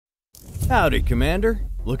Howdy, Commander.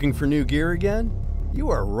 Looking for new gear again? You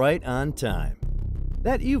are right on time.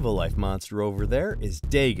 That Evil-Life monster over there is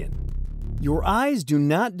Dagon. Your eyes do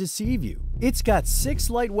not deceive you. It's got 6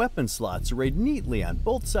 light weapon slots arrayed neatly on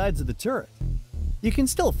both sides of the turret. You can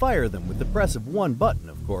still fire them with the press of one button,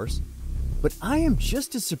 of course. But I am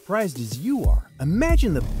just as surprised as you are.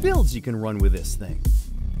 Imagine the builds you can run with this thing.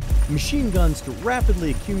 Machine guns to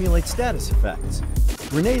rapidly accumulate status effects.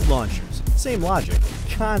 Grenade launchers, same logic,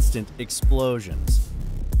 constant explosions.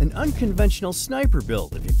 An unconventional sniper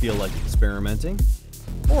build if you feel like experimenting.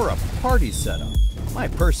 Or a party setup, my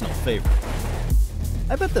personal favorite.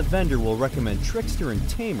 I bet the vendor will recommend Trickster and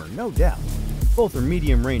Tamer, no doubt. Both are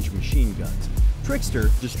medium-range machine guns. Trickster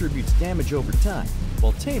distributes damage over time,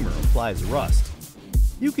 while Tamer applies rust.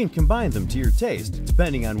 You can combine them to your taste,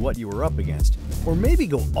 depending on what you are up against, or maybe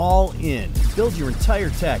go all in and build your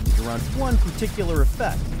entire tactic around one particular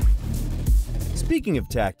effect. Speaking of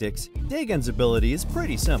tactics, Dagon's ability is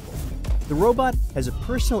pretty simple. The robot has a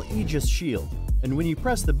personal Aegis shield, and when you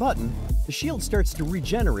press the button, the shield starts to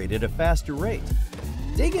regenerate at a faster rate.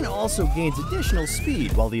 Dagon also gains additional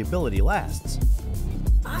speed while the ability lasts.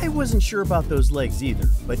 I wasn't sure about those legs either,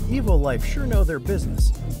 but Evil-Life sure know their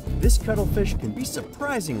business. This cuttlefish can be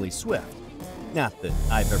surprisingly swift. Not that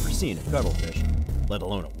I've ever seen a cuttlefish, let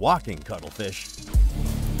alone a walking cuttlefish.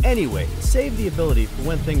 Anyway, save the ability for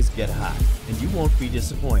when things get hot, and you won't be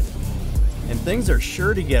disappointed. And things are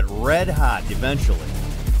sure to get red hot eventually.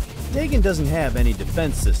 Dagon doesn't have any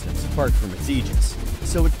defense systems apart from its Aegis,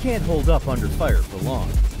 so it can't hold up under fire for long.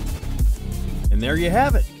 And there you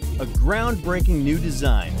have it, a groundbreaking new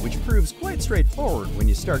design which proves quite straightforward when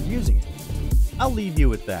you start using it. I'll leave you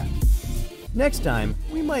with that. Next time,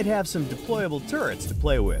 we might have some deployable turrets to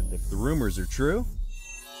play with if the rumors are true.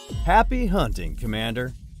 Happy hunting,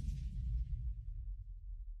 Commander!